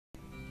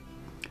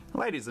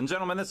Ladies and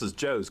gentlemen, this is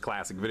Joe's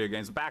Classic Video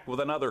Games, back with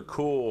another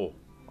cool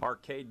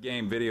arcade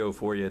game video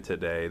for you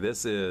today.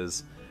 This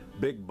is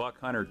Big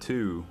Buck Hunter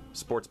 2,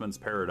 Sportsman's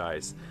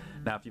Paradise.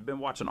 Now, if you've been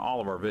watching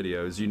all of our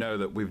videos, you know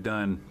that we've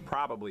done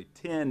probably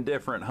 10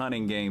 different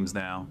hunting games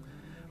now,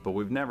 but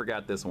we've never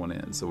got this one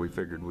in, so we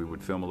figured we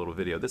would film a little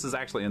video. This is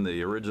actually in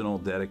the original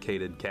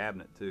dedicated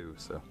cabinet too,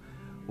 so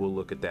we'll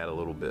look at that a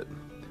little bit.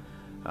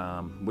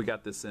 We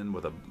got this in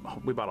with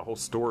we bought a whole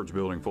storage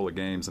building full of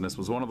games, and this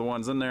was one of the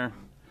ones in there.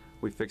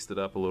 We fixed it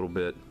up a little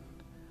bit,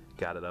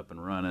 got it up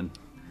and running,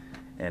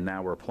 and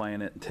now we're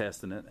playing it and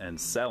testing it and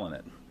selling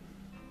it.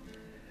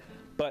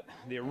 But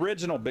the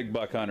original Big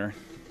Buck Hunter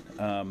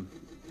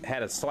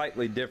had a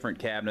slightly different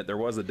cabinet. There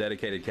was a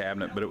dedicated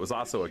cabinet, but it was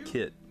also a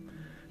kit,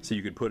 so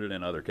you could put it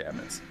in other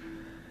cabinets.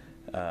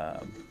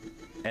 And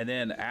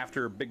then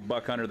after Big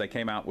Buck Hunter, they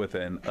came out with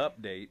an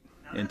update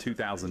in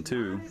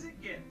 2002.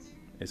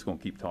 It's going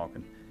to keep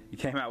talking. He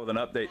came out with an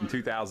update in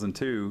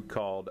 2002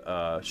 called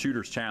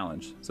Shooter's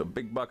Challenge. So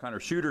Big Buck Hunter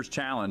Shooter's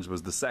Challenge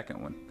was the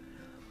second one.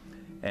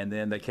 And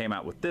then they came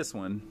out with this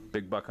one,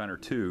 Big Buck Hunter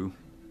 2,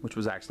 which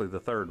was actually the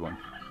third one.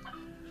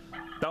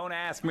 Don't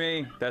ask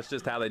me, that's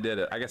just how they did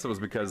it. I guess it was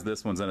because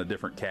this one's in a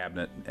different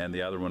cabinet and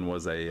the other one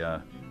was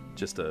a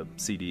just a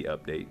CD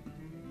update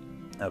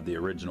of the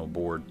original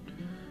board.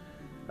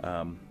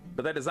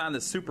 But they designed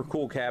this super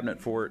cool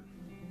cabinet for it.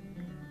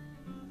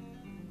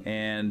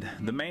 And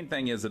the main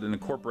thing is that it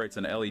incorporates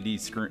an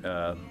LED screen,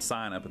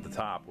 sign up at the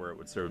top where it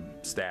would show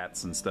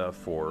stats and stuff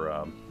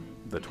for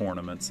the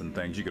tournaments and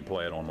things. You could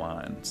play it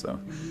online, so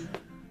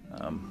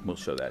we'll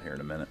show that here in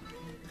a minute.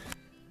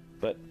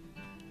 But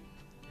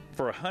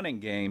for a hunting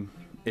game,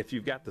 if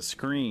you've got the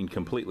screen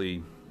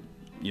completely,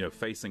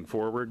 facing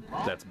forward,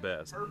 that's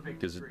best,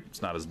 because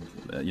it's not as,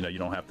 you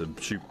don't have to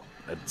shoot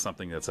at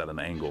something that's at an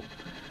angle.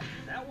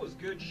 That was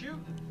good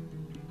shooting.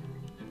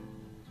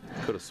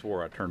 Could have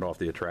swore I turned off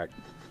the attract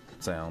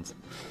sounds.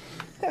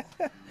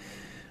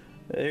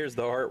 Here's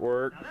the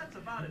artwork. Now that's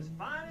about as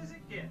fine as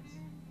it gets.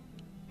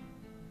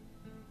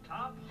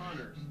 Top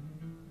hunters.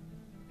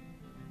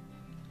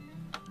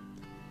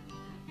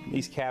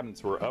 These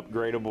cabinets were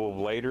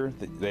upgradable later.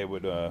 They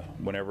would,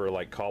 whenever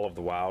like Call of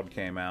the Wild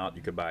came out,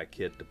 you could buy a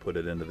kit to put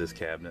it into this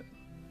cabinet.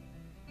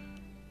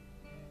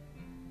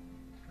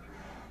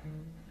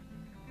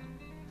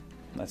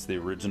 That's the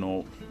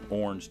original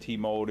orange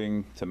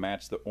T-molding to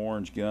match the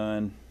orange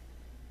gun.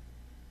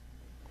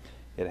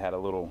 It had a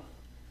little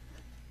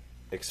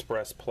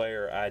Express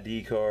Player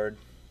ID card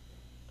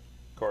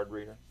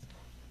reader.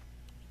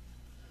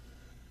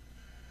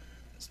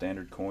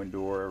 Standard coin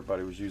door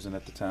everybody was using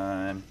at the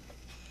time.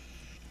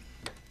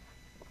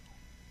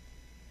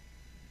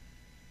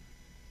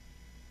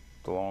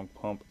 The long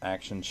pump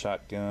action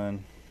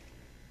shotgun.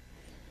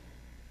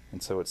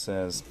 And so it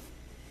says,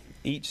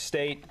 each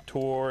state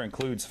tour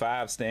includes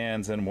 5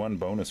 stands and 1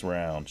 bonus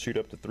round. Shoot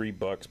up to 3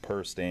 bucks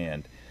per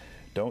stand.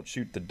 Don't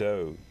shoot the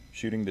doe.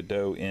 Shooting the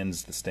doe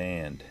ends the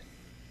stand.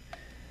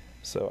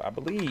 So I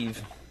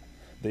believe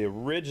the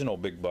original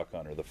Big Buck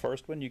Hunter, the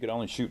first one, you could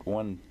only shoot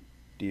 1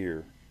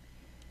 deer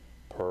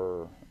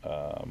per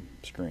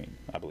screen,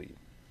 I believe.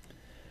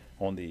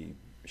 On the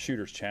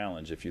Shooter's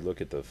Challenge, if you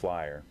look at the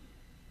flyer,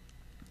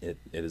 it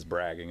is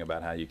bragging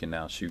about how you can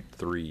now shoot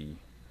 3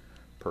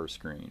 per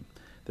screen.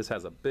 This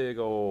has a big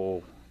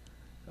old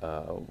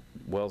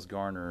Wells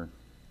Garner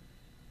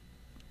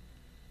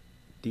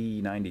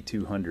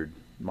D9200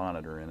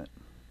 monitor in it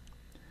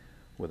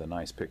with a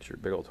nice picture,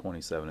 big old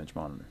 27-inch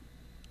monitor.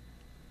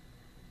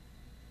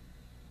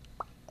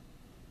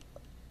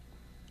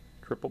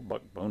 Triple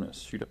buck bonus,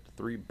 shoot up to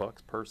 3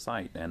 bucks per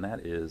sight, and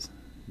that is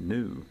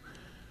new.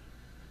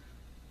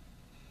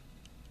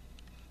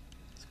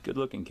 It's a good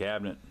looking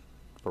cabinet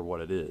for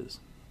what it is.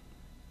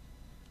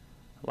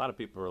 A lot of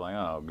people are like,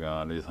 oh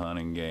god, these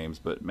hunting games,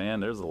 but man,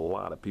 there's a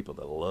lot of people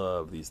that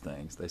love these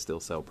things. They still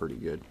sell pretty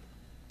good.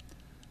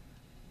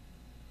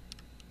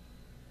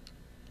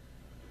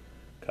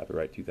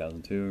 Copyright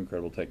 2002,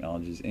 Incredible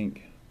Technologies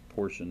Inc.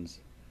 Portions.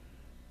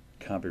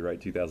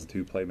 Copyright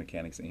 2002, Play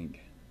Mechanics Inc.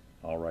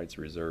 All rights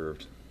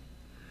reserved.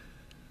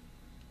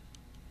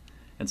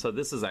 And so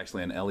this is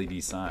actually an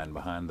LED sign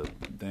behind the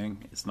thing.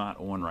 It's not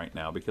on right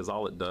now because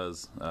all it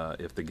does,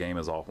 if the game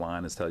is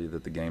offline, is tell you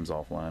that the game's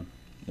offline.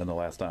 And the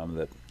last time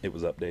that it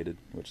was updated,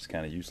 which is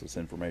kind of useless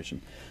information.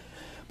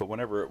 But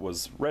whenever it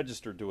was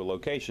registered to a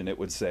location, it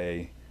would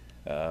say,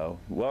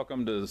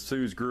 welcome to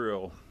Sue's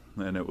Grill.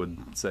 And it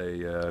would say,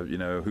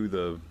 who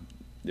the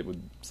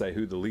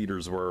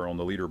leaders were on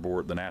the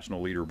leaderboard, the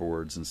national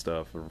leaderboards and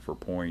stuff for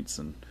points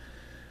and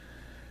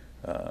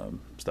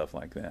stuff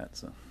like that.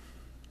 So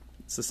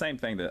it's the same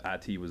thing that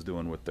IT was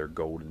doing with their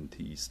Golden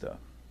Tee stuff.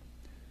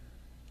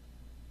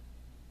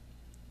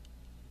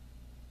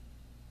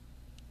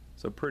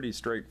 So pretty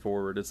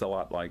straightforward. It's a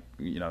lot like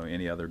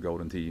any other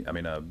Golden Tee. I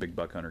mean, a Big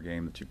Buck Hunter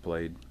game that you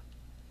played.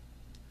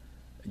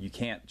 You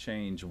can't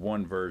change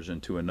one version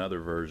to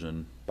another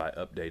version by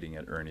updating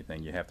it or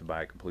anything. You have to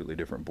buy a completely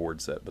different board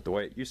set. But the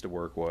way it used to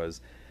work was,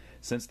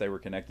 since they were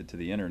connected to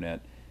the internet,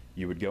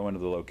 you would go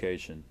into the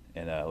location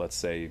and let's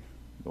say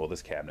well,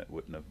 this cabinet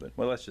wouldn't have, but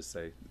well, let's just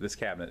say this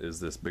cabinet is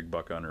this Big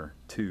Buck Hunter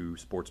 2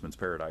 Sportsman's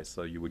Paradise.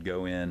 So you would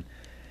go in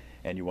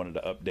and you wanted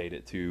to update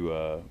it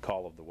to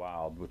Call of the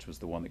Wild, which was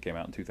the one that came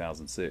out in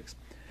 2006.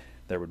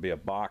 There would be a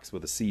box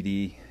with a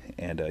CD,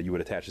 and you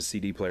would attach a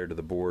CD player to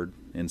the board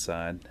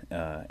inside,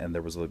 and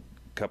there was a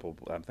couple,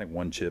 I think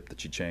one chip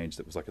that you changed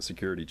that was like a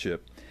security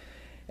chip.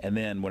 And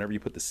then whenever you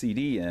put the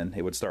CD in,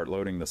 it would start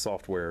loading the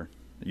software.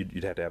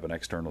 You'd have to have an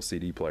external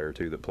CD player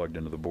too that plugged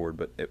into the board,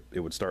 but it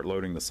would start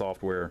loading the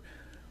software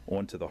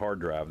onto the hard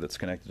drive that's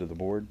connected to the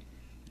board,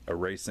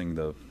 erasing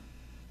the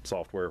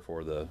software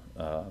for the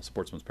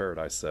Sportsman's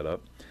Paradise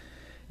setup,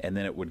 and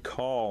then it would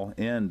call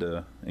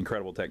into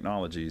Incredible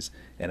Technologies,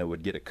 and it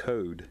would get a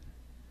code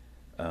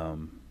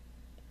to,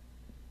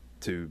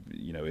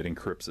 it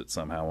encrypts it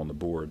somehow on the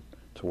board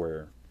to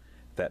where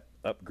that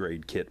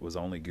upgrade kit was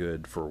only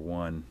good for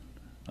one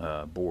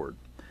board,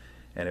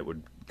 and it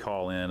would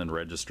call in and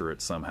register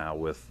it somehow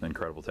with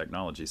Incredible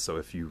Technologies. So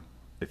if you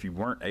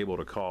weren't able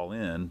to call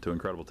in to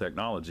Incredible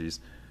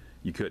Technologies,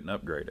 you couldn't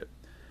upgrade it.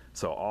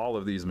 So all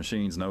of these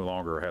machines no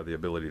longer have the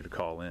ability to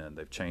call in.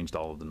 They've changed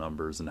all of the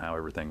numbers and how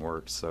everything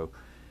works. So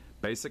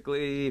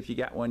basically, if you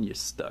got one, you're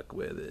stuck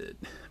with it.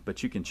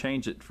 But you can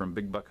change it from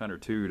Big Buck Hunter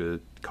 2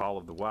 to Call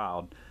of the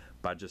Wild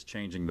by just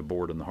changing the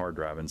board and the hard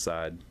drive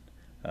inside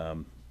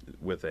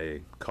with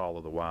a Call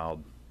of the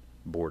Wild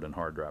board and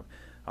hard drive.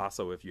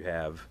 Also, if you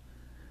have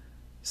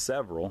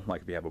several,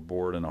 like if you have a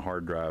board and a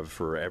hard drive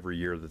for every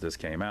year that this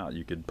came out,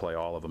 you could play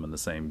all of them in the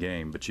same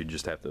game, but you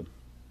just have to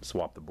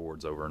swap the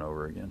boards over and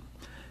over again.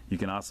 You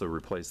can also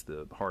replace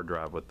the hard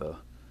drive with a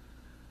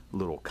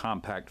little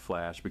compact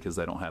flash because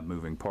they don't have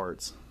moving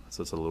parts,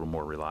 so it's a little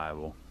more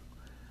reliable.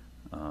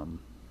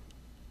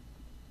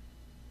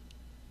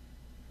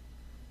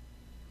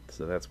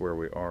 So that's where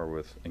we are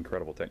with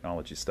Incredible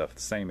Technology stuff.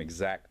 The same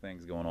exact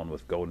things going on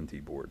with Golden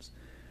Tee boards.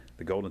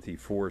 The Golden Tee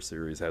 4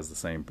 series has the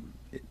same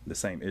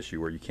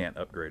issue where you can't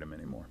upgrade them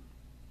anymore.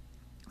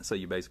 So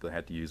you basically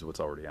have to use what's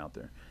already out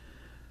there.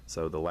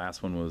 So the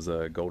last one was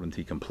Golden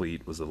Tee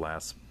Complete, was the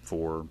last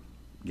 4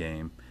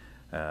 game.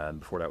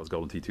 Before that was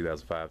Golden Tee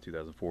 2005,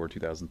 2004,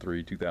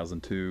 2003,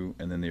 2002,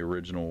 and then the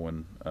original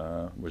one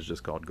was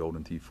just called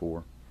Golden Tee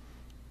 4.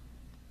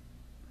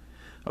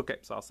 Okay,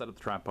 so I'll set up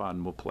the tripod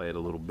and we'll play it a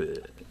little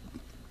bit.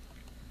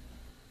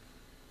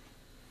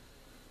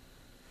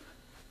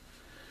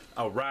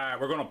 All right,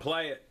 we're going to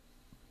play it.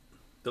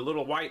 The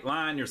little white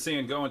line you're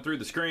seeing going through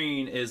the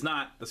screen is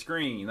not the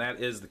screen. That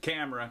is the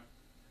camera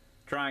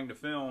trying to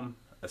film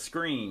a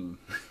screen.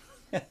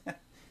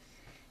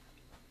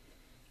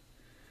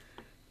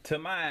 To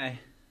my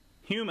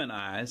human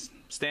eyes,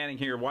 standing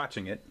here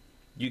watching it,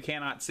 you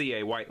cannot see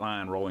a white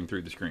line rolling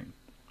through the screen.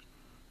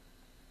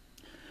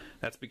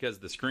 That's because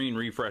the screen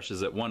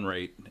refreshes at one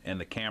rate and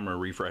the camera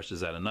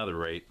refreshes at another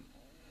rate,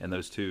 and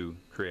those two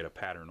create a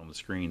pattern on the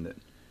screen that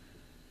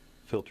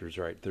filters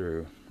right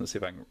through. Let's see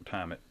if I can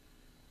time it.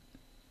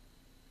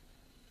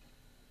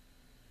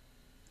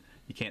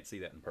 You can't see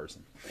that in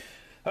person.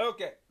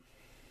 Okay.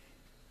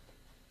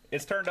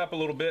 It's turned up a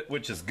little bit,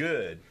 which is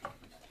good.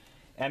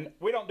 And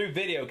we don't do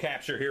video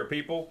capture here,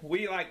 people.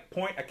 We like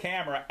point a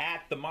camera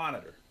at the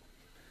monitor,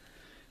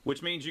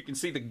 which means you can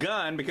see the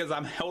gun because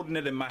I'm holding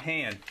it in my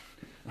hand.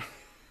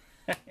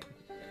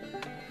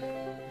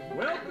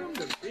 Welcome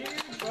to Big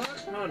Buck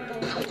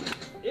Hunter.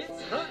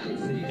 It's hunting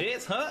season.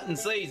 It's hunting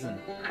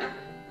season.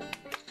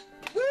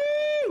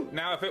 Woo!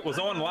 Now, if it was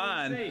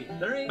online,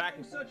 there ain't no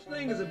such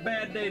thing as a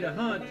bad day to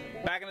hunt.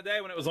 Back in the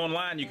day when it was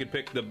online, you could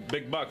pick the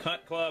Big Buck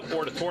Hunt Club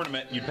or the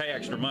tournament. You'd pay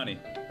extra money.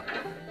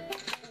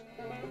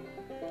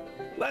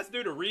 Let's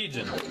do the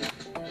region.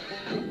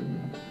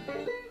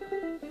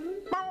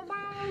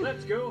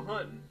 Let's go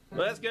hunting.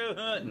 Let's go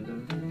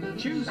hunting.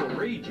 Choose a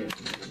region.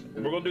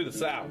 We're going to do the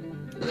South.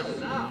 The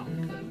South.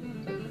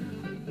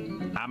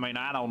 I mean,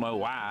 I don't know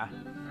why.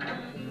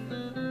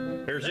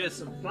 There's just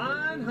some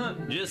fine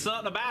hunting. Just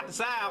something about the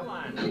South.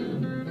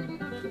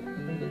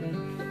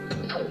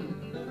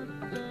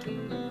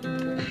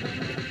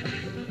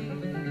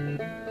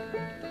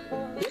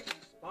 Hit the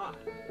spot.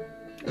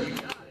 We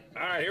got it.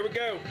 All right, here we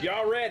go.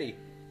 Y'all ready?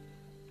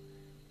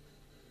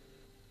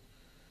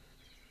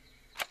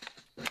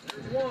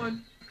 There's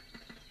one.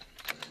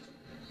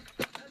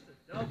 That's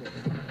a double.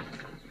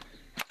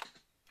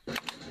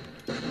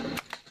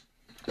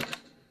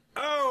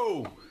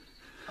 Oh!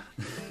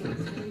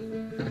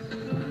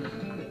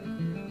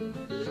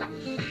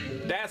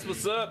 That's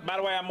what's up. By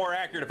the way, I'm more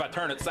accurate if I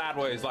turn it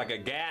sideways like a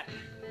gat.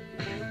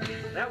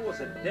 That was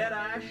a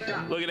dead-eye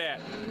shot. Look at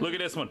that. Look at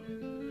this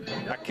one.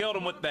 I killed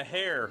him with the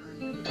hair.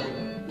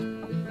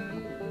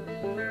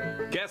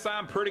 Guess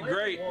I'm pretty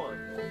great.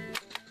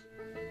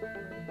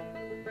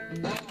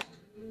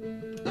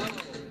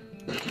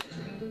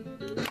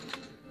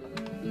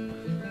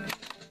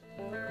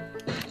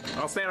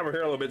 I'll stand over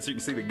here a little bit so you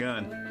can see the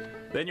gun.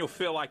 Then you'll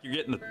feel like you're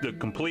getting the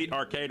complete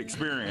arcade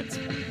experience.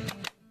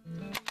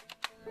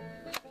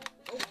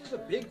 Go for the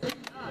big one.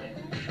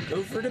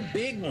 Go for the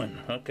big one.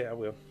 Okay, I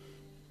will.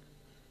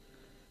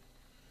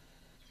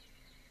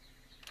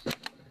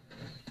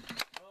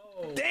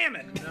 Oh, Damn Damn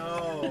it!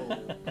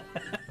 No.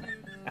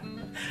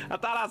 I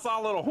thought I saw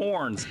little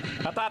horns.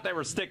 I thought they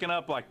were sticking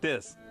up like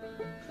this.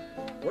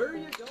 Where are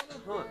you gonna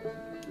hunt?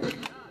 Got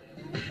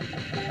it.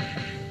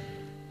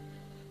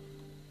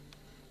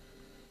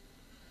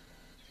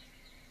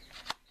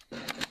 Oh,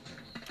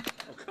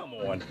 come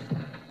on.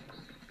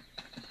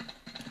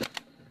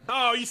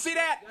 Oh, you see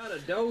that? Got a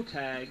doe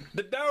tag.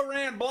 The doe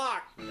ran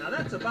block. Now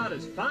that's about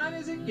as fine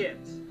as it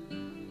gets.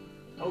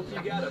 Hope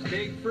you got a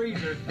big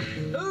freezer.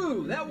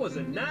 Ooh, that was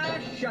a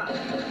nice shot.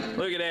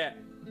 Look at that.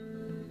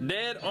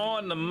 Dead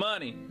on the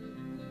money.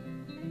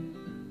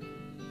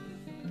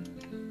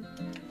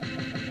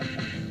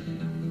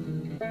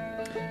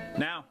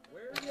 Now,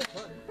 Where are you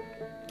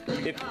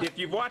hunting? if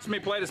you've watched me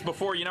play this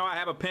before, you know I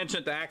have a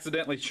penchant to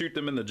accidentally shoot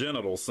them in the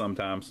genitals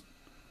sometimes.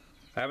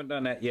 I haven't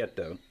done that yet,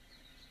 though.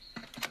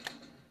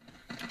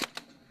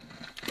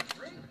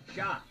 Great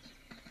shot.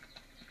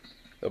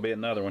 There'll be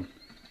another one.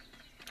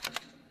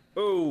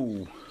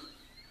 Ooh.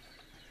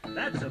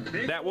 That's a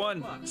big That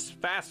buck. one's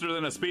faster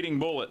than a speeding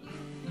bullet.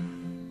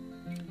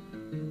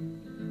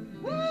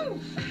 Woo!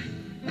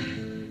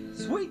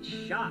 Sweet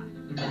shot.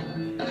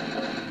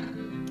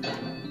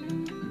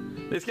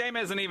 This game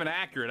isn't even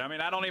accurate. I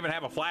mean, I don't even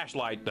have a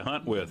flashlight to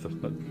hunt with.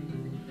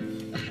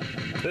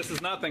 This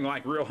is nothing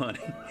like real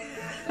hunting.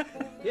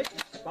 Hit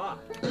the spot.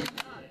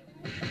 Got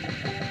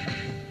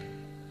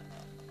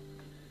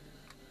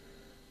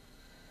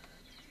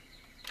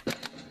it.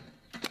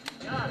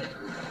 Got it.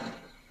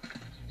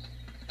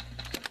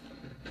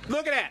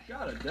 Look at that.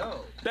 Got a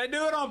doe. They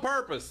do it on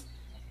purpose.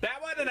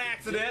 That wasn't an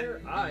accident.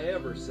 Deer I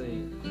ever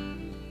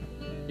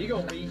seen. You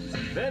gonna be eating some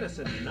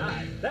venison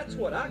tonight. That's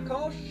what I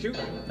call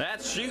shooting.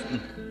 That's shooting.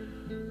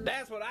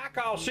 That's what I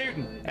call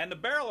shooting. And the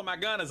barrel of my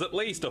gun is at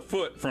least a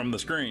foot from the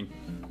screen.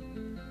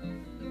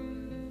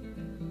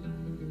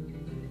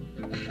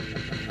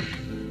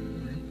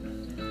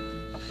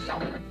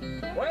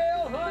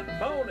 Quail hunt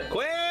bonus.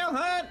 Quail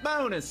hunt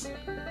bonus.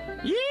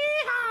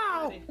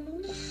 Yeehaw!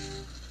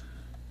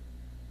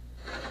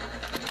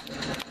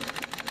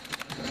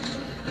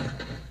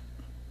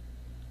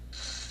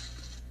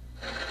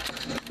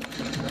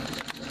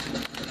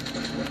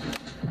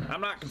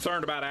 I'm not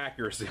concerned about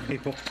accuracy,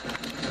 people.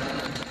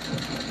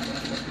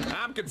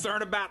 I'm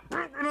concerned about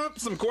picking up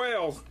some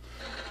quails.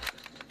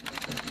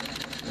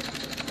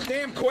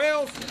 Damn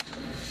quails!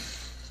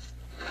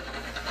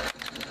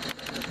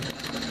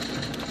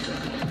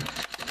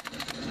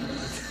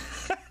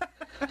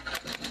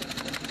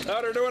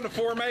 Oh, they're doing the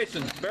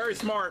formation. Very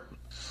smart.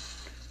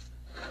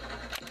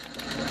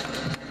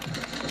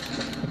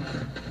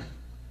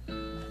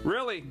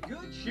 Really,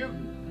 Good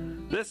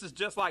shooting. this is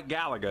just like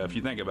Galaga if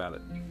you think about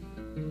it.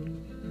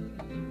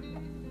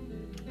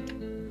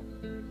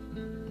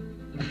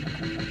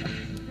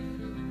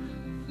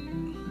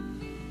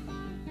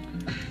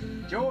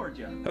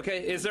 Georgia.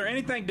 Okay, is there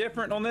anything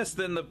different on this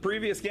than the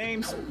previous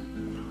games?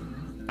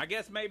 I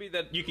guess maybe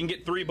that you can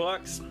get $3.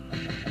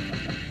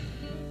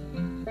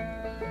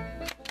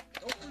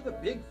 Go for the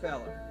big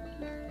fella.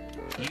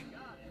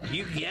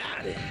 You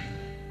got it.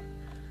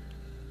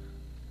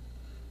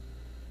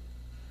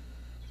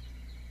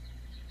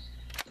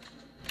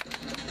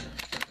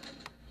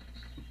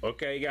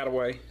 Okay, you got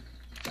away.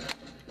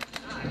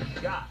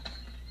 Nice shot.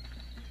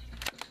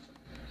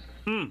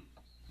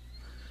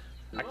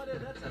 Buddy,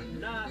 that's a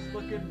nice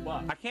looking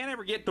buck. I can't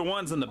ever get the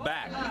ones in the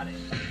back. Got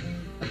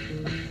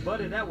it.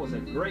 Buddy, that was a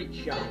great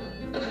shot.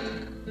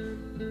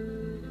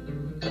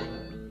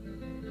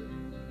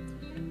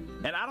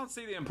 And I don't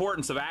see the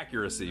importance of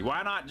accuracy.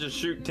 Why not just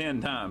shoot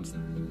 10 times?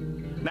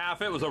 Now,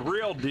 if it was a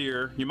real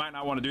deer, you might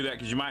not want to do that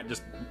because you might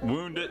just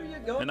wound it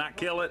and not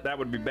kill it. That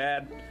would be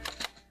bad.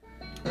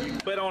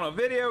 But on a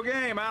video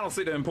game, I don't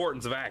see the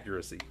importance of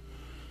accuracy.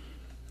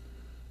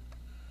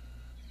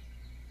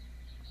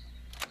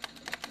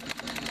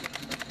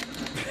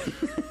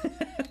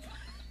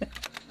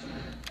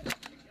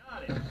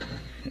 Got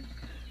it.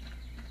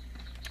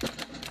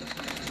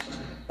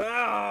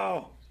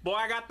 Oh, boy,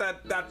 I got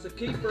that. That's a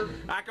keeper.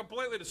 I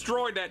completely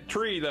destroyed that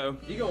tree, though.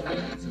 You gonna be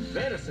eating some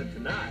venison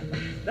tonight.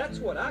 That's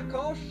what I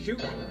call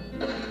shooting.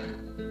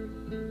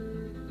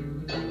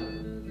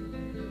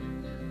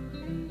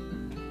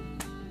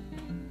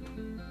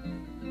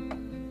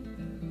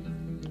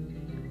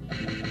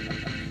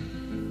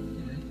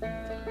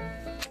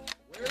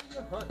 Where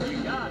you hunting?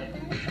 You got it.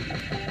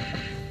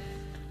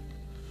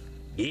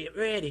 Get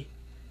ready.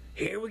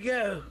 Here we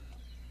go.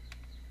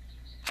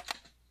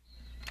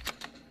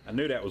 I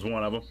knew that was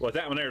one of them. Well,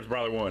 that one there is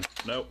probably one.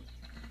 Nope.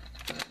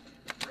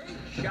 Great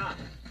shot.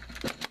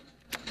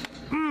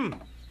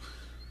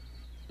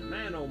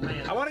 Man, oh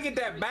man. I want to get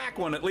that back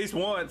one at least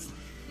once.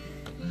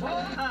 Oh,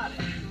 got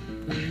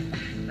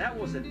it. That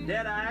was a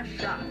dead-eye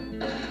shot.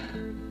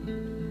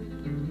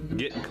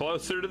 Getting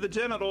closer to the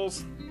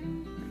genitals.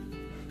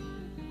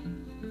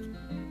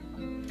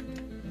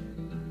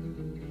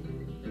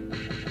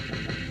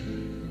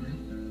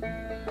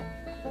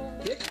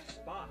 Hit the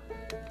spot.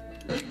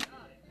 You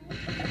got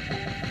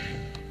it.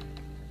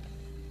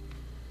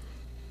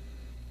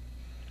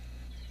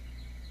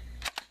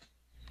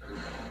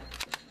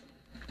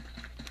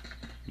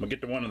 gonna get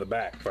the one in the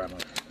back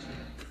finally.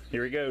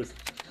 Here he goes.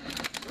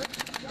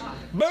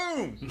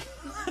 Boom!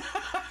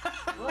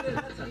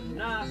 That's a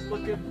nice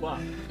looking buck.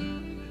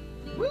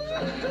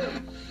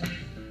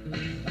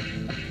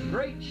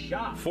 Great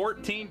shot.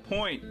 14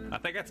 point. I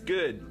think that's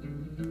good.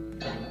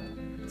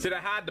 See, I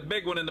hide the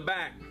big one in the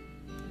back.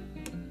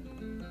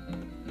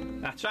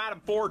 I shot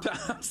him 4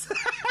 times.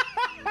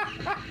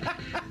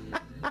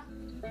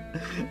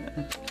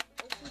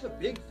 He's a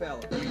big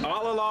fella.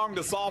 All along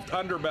the soft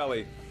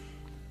underbelly.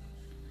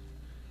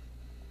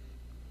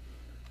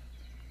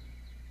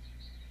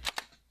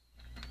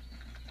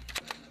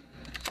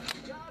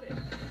 You got it.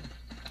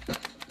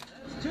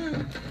 That's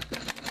 2.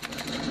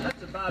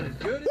 That's about as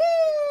good as...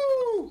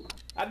 Woo!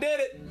 I did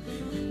it.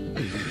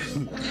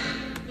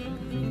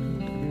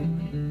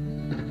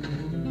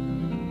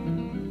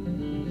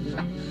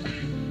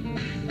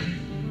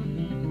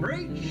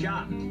 Great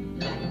shot.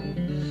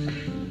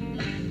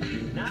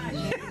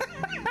 Nice.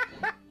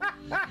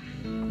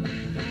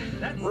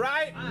 That's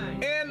Right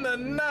fine. in the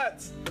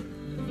nuts.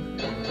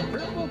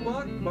 Triple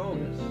buck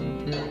bonus.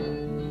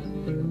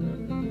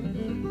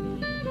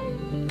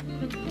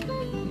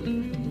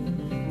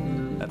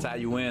 That's how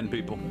you win,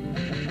 people.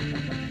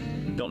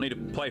 Don't need to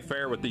play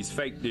fair with these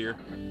fake deer.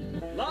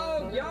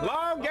 Long yard.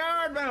 Long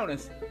yard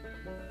bonus.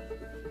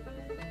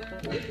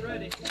 Get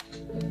ready.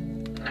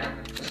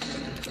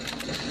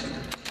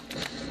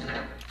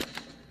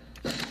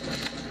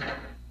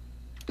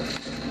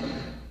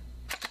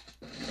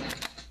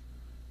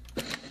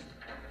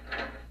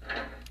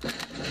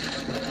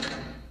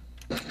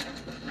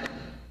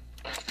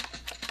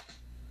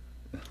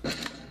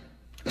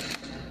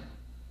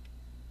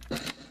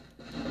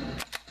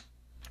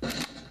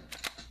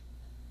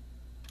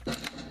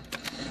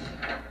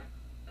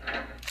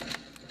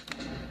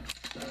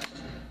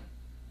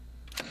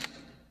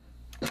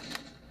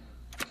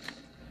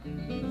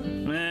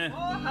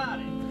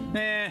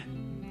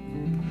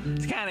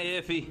 It's kind of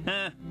iffy,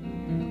 huh?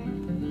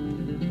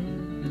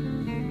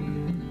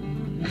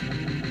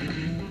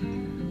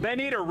 They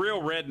need a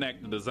real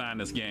redneck to design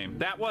this game.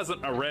 That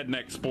wasn't a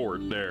redneck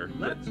sport there,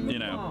 you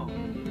know.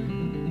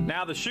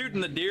 Now the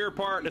shooting the deer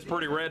part is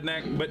pretty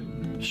redneck, but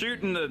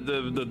shooting the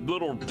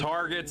little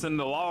targets in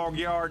the log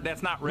yard,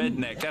 that's not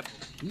redneck. That's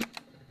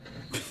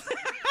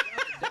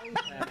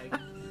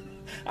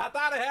I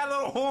thought it had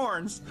little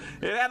horns.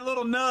 It had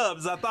little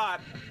nubs, I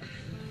thought.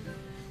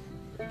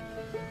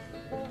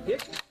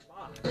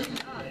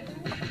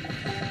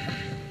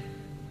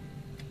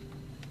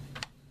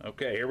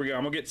 Okay, here we go.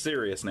 I'm gonna get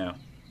serious now.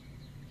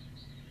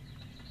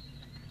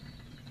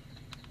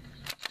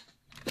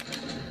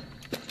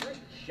 Great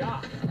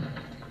shot.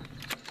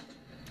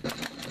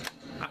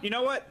 You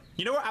know what?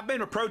 You know what? I've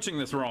been approaching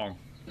this wrong.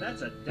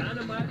 That's a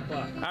dynamite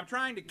buck. I'm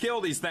trying to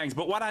kill these things,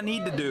 but what I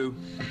need to do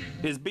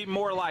is be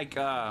more like,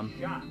 Shot.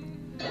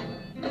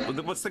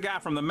 what's the guy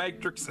from The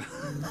Matrix?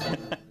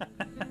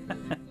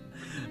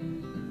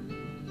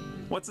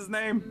 What's his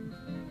name?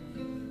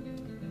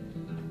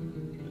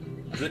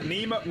 Is it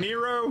Nemo?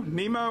 Nero?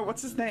 Nemo?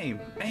 What's his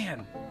name?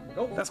 Man,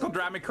 that's gonna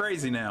drive me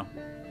crazy now.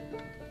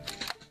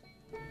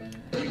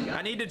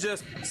 I need to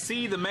just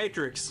see the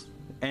Matrix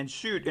and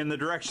shoot in the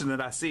direction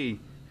that I see.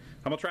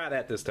 I'm gonna try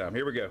that this time.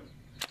 Here we go.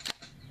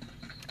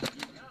 You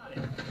got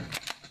it.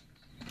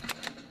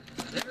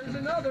 There's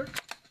another.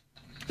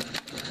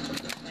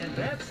 And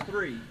that's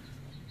 3.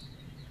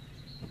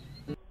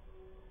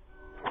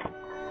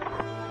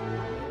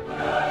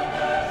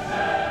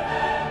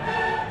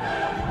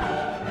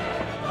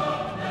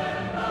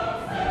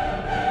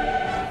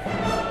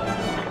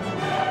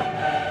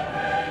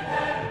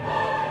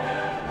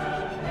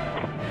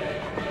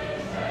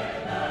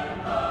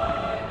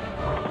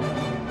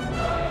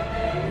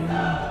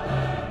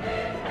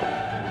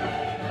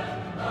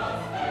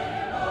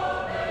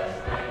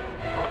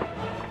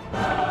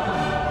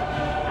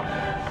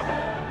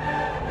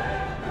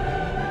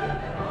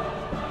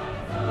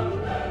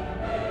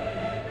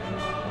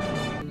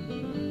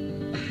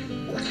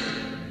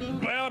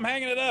 I'm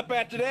hanging it up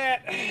after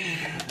that.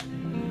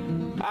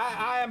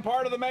 I am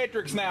part of the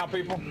Matrix now,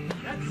 people.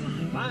 That's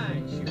some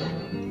fine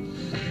shooting.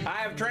 I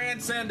have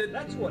transcended.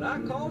 That's what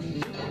I call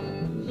shooting.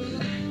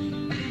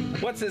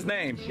 What's his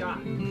name? Shot.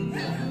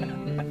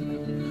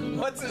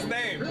 What's his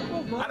name?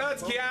 I know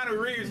it's Keanu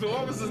Reeves, but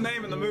what was his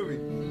name in the movie?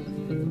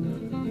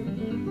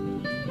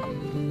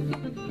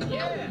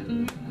 Yeah.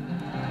 You're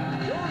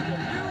the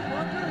new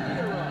wonder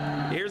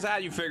hero. Here's how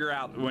you figure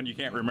out when you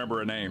can't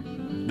remember a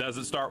name. Does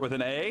it start with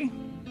an A?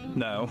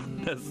 No.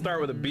 Does it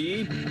start with a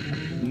B?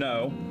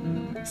 No.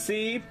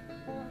 C?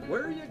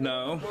 Where are you going?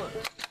 No.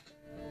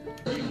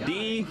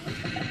 D?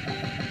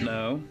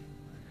 No.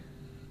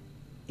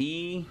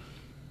 E?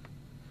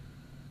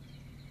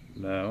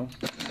 No.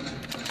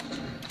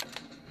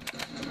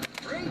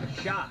 Great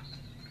shot.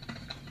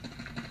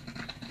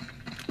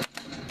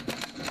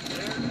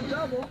 There's a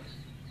double.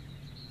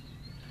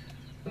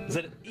 Is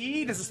it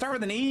E? Does it start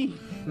with an E?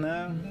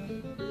 No.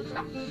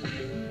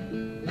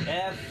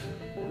 F?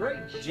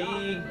 Great G?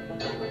 shot.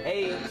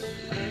 H?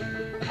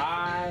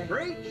 I?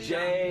 Great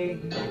J?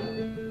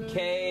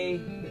 K?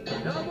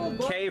 Double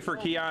buck K for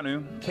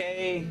Keanu.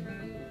 K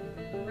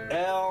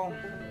L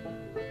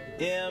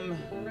M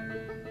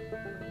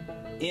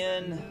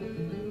N.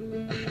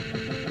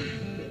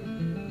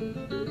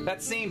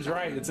 That seems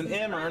right. It's an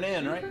M or an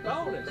N, right?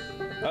 bonus.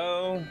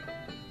 O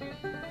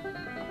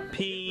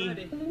P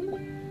Ready.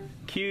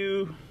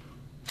 Q.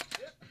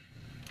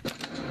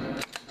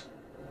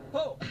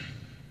 Pull.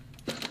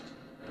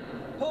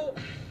 Pull.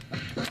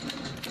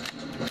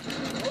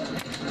 Pull.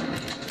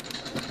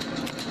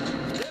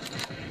 Dip.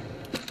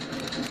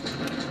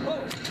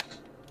 Pull.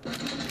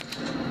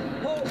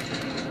 Pull.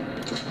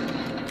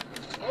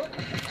 Pull.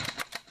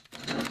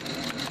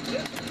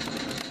 Dip.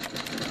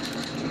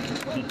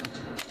 Pull.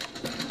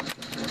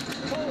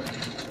 Pull.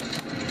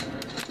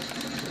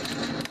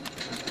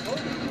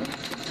 Pull.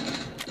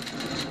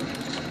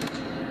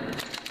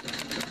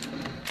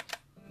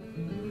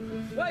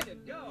 Way to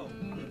go!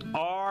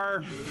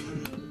 R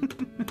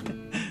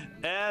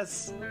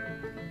S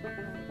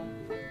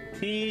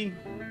T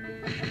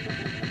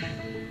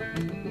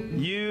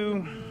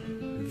U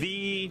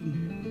V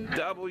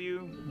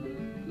W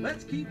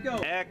Let's keep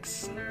going.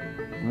 X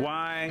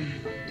Y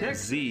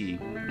Z.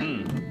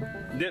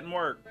 Didn't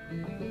work.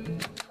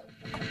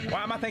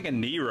 Why am I thinking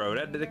Nero?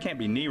 That can't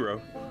be Nero.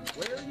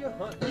 Where are you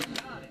hunting?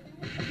 Got it.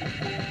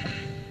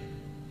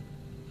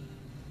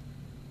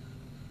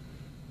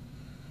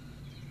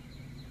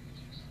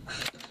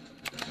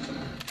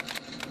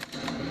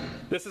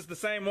 This is the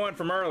same one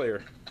from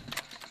earlier.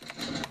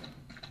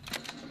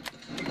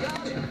 You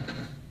got it.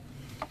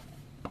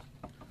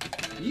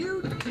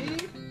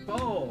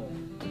 Beautiful.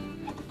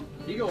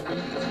 You gonna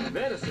be some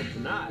medicine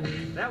tonight.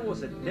 That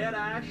was a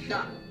dead-eye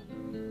shot.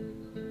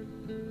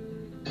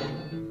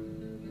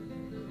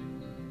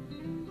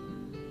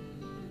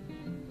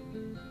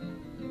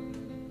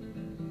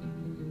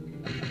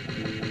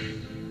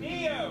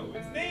 Neo!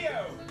 It's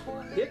Neo!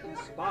 Hit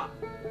the spot.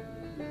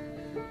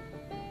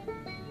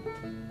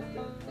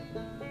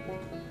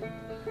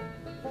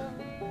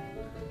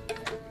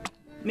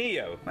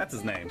 Neo, that's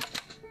his name.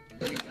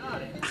 You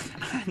got it.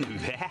 I knew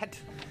that.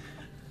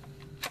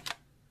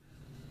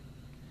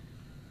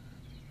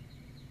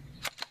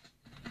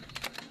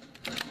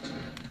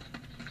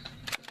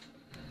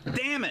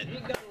 Damn it! You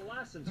ain't got a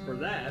license for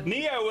that.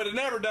 Neo would have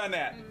never done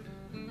that.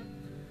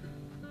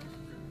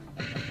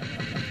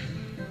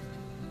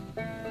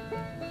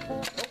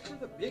 Hope for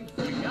the big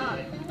you got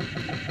it.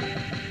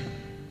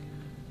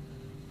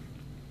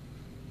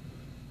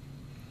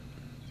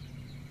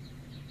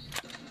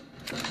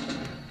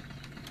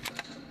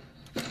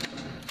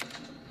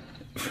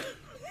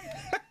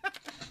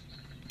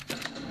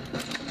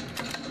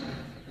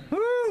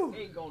 Woo!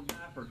 Ain't gonna die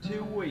for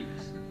 2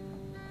 weeks.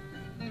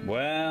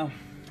 Well,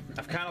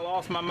 I've kind of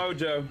lost my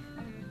mojo.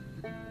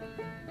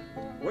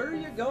 Where are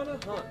you gonna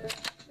hunt?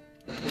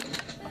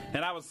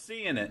 And I was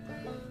seeing it.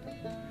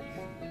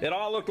 It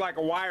all looked like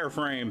a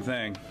wireframe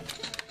thing.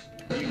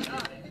 You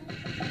got it.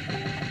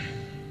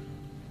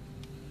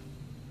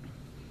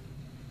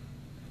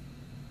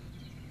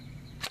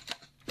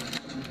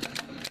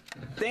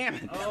 Damn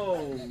it!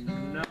 Oh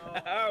no.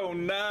 Oh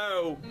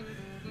no!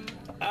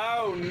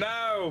 Oh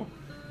no!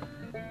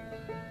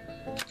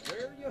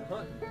 Where are you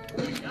hunting?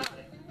 You got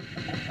it.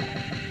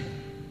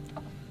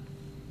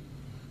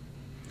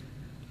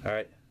 All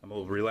right, I'm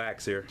gonna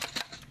relax here.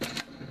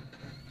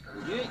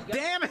 You ain't got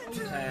Damn it! no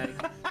tag.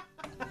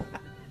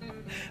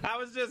 I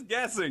was just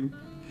guessing.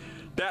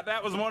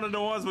 That was one of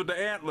the ones with the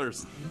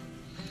antlers.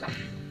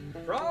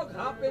 Frog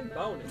hopping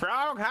bonus.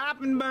 Frog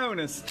hopping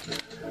bonus.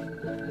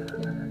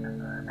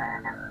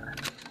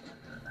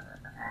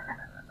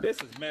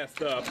 This is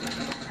messed up.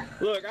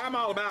 Look, I'm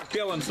all about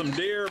killing some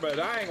deer, but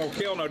I ain't gonna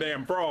kill no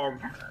damn frog.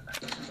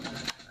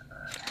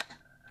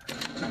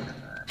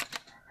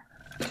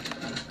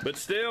 But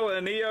still,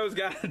 a Neo's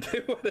gotta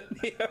do what a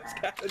Neo's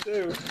gotta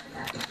do.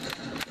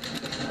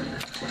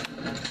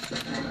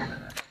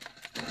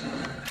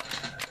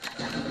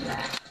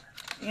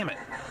 Damn it.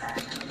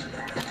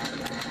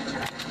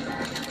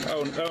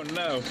 Oh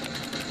no.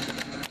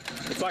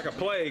 It's like a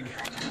plague.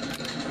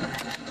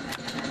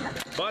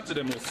 Bunch of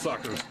them little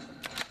suckers.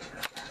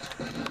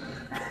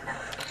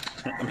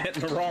 I'm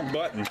hitting the wrong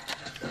button.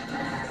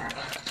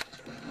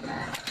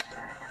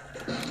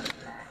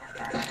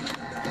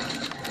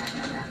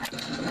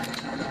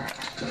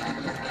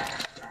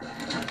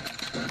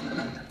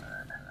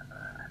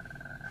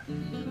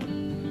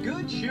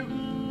 Good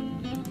shooting.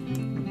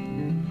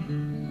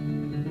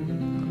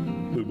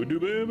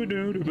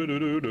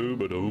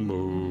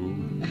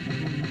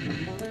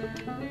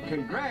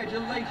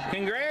 Congratulations.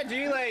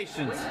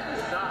 Congratulations.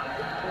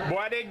 Stop. Boy,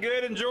 I did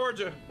good in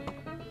Georgia.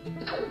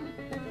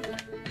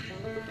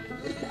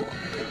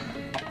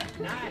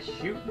 Nice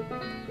shooting.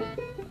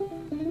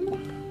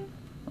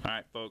 All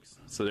right, folks.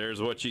 So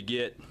there's what you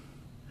get.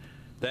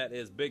 That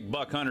is Big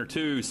Buck Hunter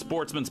 2,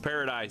 Sportsman's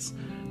Paradise.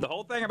 The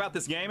whole thing about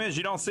this game is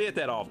you don't see it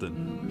that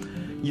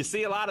often. You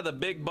see a lot of the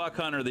Big Buck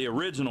Hunter, the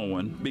original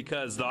one,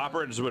 because the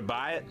operators would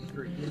buy it,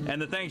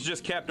 and the things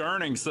just kept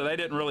earning, so they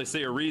didn't really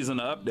see a reason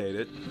to update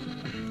it.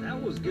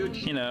 That was good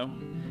shooting. You know,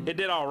 it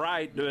did all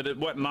right, but it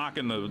wasn't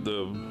knocking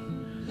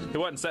it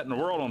wasn't setting the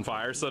world on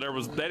fire, so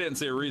they didn't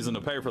see a reason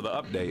to pay for the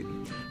update.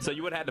 So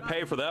you would have had to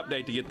pay for the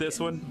update to get this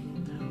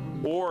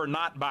one, or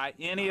not buy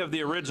any of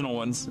the original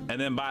ones, and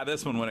then buy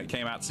this one when it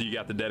came out, so you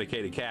got the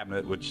dedicated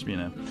cabinet, which, you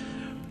know.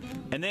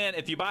 And then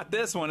if you bought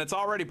this one, it's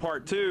already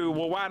part 2.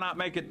 Well, why not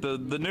make it the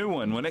new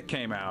one when it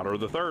came out, or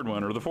the 3rd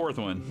one, or the 4th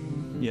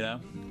one, you know?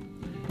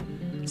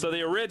 So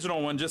the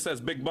original one just says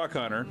Big Buck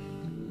Hunter.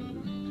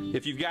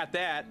 If you've got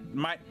that,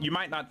 you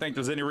might not think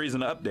there's any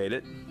reason to update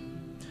it.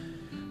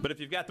 But if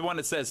you've got the one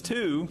that says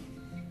 2,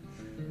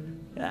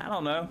 I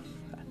don't know.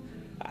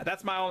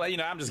 That's my only, you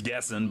know, I'm just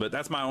guessing, but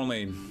that's my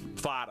only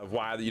thought of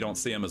why you don't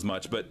see them as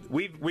much. But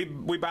we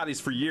buy these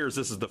for years.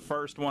 This is the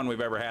first one we've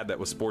ever had that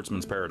was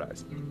Sportsman's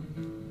Paradise.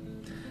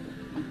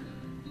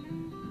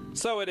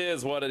 So it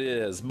is what it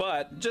is.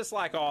 But just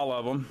like all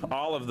of them,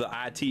 all of the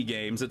IT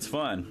games, it's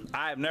fun.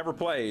 I have never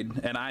played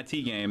an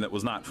IT game that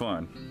was not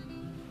fun.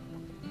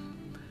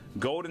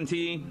 Golden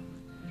Tee,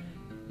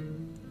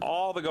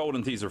 all the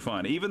Golden Tees are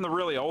fun, even the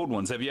really old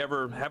ones. Have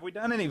we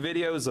done any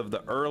videos of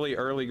the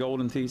early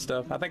Golden Tee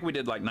stuff? I think we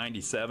did like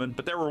 97,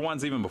 but there were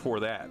ones even before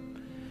that.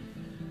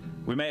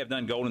 We may have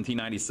done Golden Tee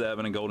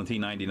 97 and Golden Tee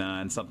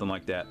 99, something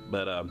like that.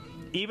 But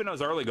even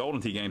those early Golden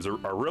Tee games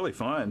are really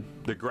fun.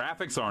 The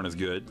graphics aren't as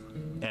good,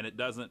 and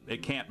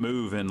it can't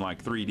move in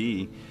like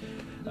 3D.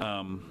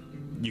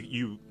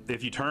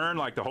 If you turn,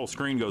 like, the whole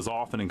screen goes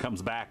off and then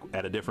comes back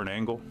at a different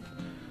angle.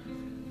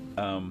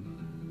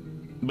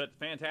 But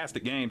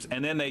fantastic games.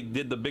 And then they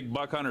did the Big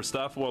Buck Hunter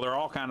stuff. Well, they're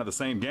all kind of the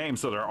same game,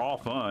 so they're all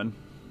fun.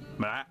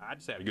 But I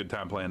just had a good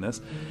time playing this.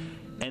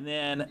 And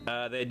then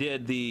they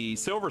did the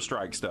Silver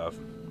Strike stuff.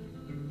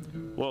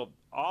 Well,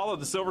 all of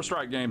the Silver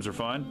Strike games are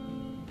fun.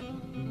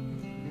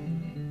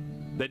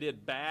 They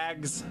did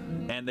Bags,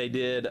 and they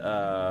did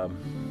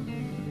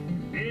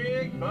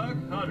Big Buck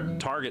Hunter.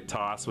 Target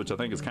Toss, which I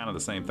think is kind of the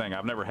same thing.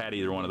 I've never had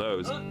either one of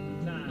those.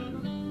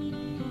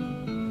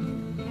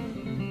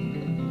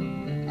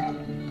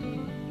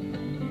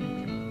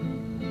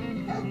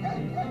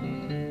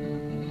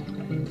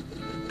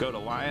 Go to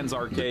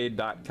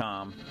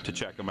lionsarcade.com to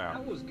check them out.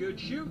 That was good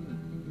shooting.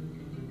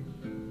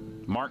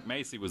 Mark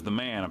Macy was the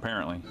man,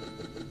 apparently.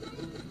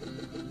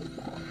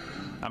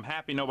 I'm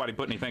happy nobody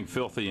put anything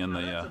filthy in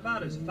That's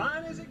about as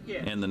fine as it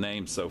gets. in the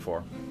name so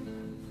far.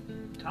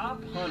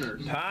 Top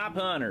Hunters. Top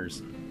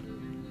Hunters.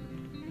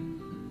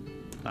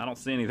 I don't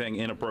see anything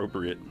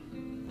inappropriate.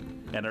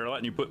 And they're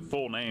letting you put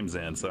full names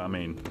in, so I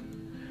mean,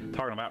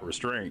 talking about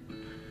restraint.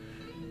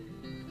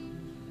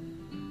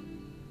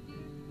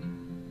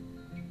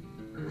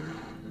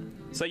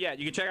 So yeah,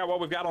 you can check out what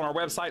we've got on our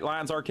website,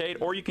 Lions Arcade,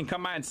 or you can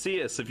come by and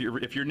see us if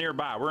you're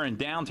nearby. We're in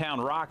downtown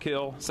Rock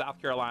Hill,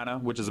 South Carolina,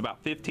 which is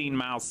about 15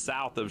 miles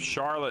south of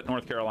Charlotte,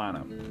 North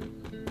Carolina.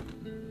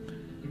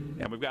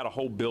 And we've got a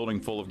whole building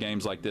full of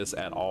games like this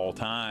at all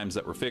times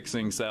that we're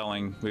fixing,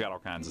 selling. We got all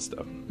kinds of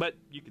stuff. But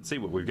you can see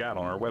what we've got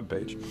on our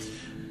webpage.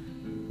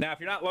 Now, if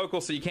you're not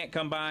local, so you can't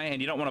come by, and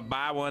you don't want to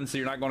buy one, so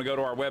you're not going to go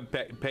to our web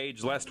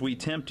page lest we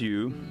tempt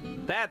you,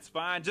 that's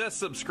fine. Just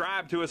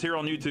subscribe to us here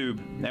on YouTube.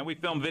 And we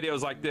film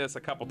videos like this a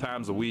couple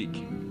times a week.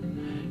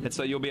 And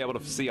so you'll be able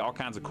to see all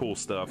kinds of cool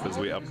stuff as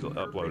we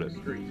upload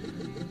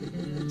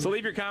it. So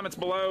leave your comments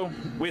below.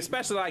 We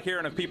especially like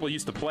hearing if people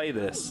used to play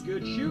this.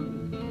 Good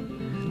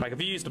shooting. Like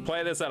if you used to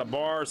play this at a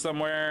bar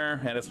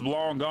somewhere and it's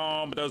long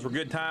gone, but those were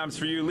good times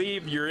for you,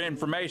 leave your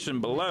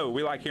information below.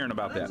 We like hearing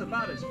about that. That's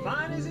about as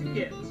fine as it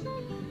gets.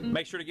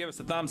 Make sure to give us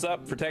a thumbs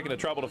up for taking the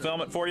trouble to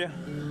film it for you.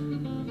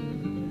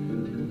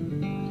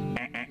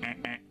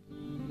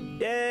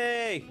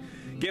 Yay!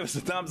 Give us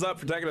a thumbs up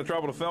for taking the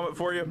trouble to film it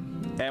for you.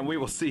 And we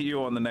will see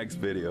you on the next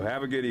video.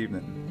 Have a good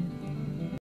evening.